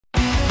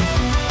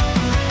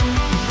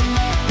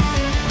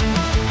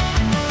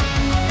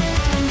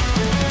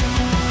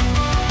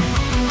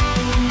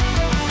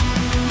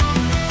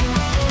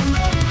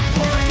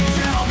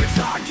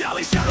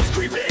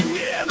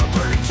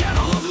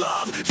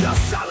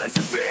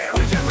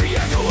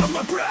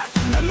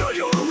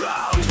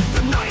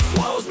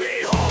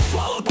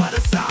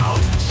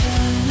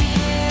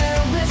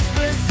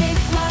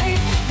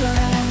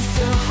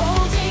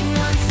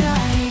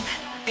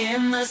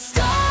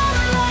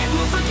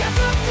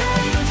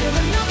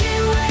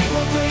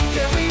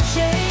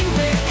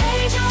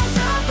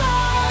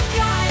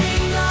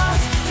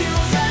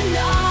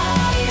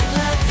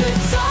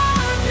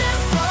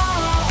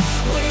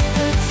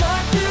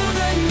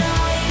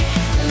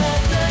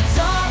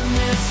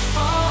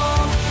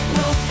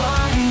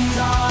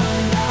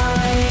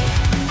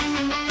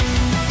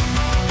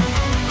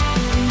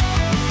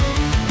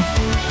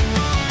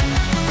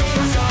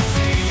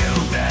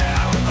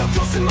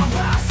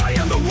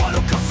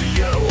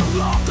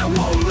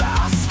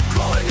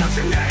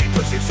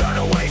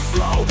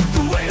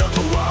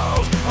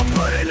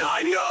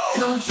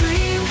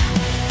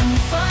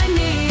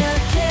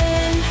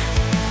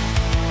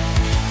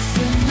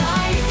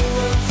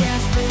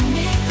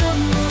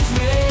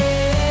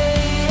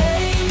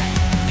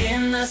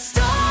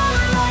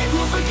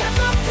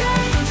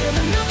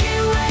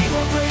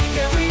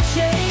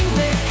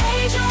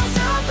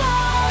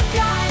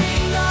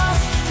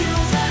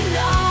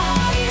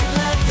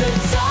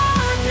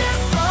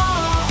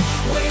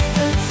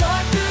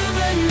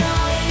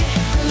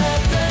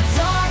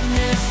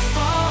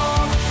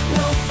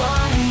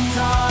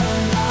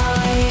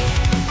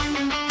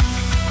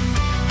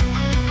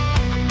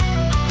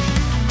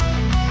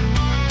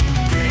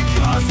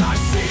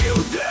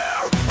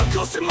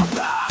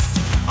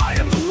I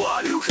am the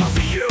one who comes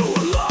to you,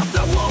 a love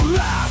that won't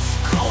last.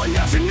 Calling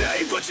out your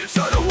name, but you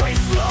turn away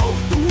slow.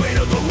 The weight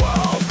of the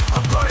world,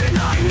 a burden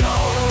I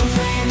know.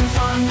 Rain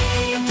for me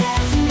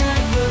again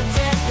tonight, we'll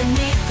dance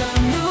beneath the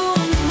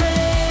moon's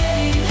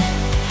ray.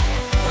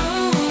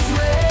 Moon's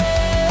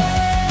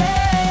ray.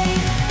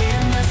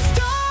 In the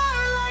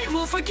starlight,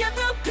 we'll forget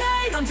the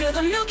pain. Under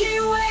the Milky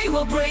Way,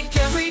 we'll break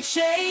every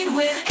chain.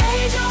 With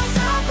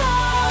angels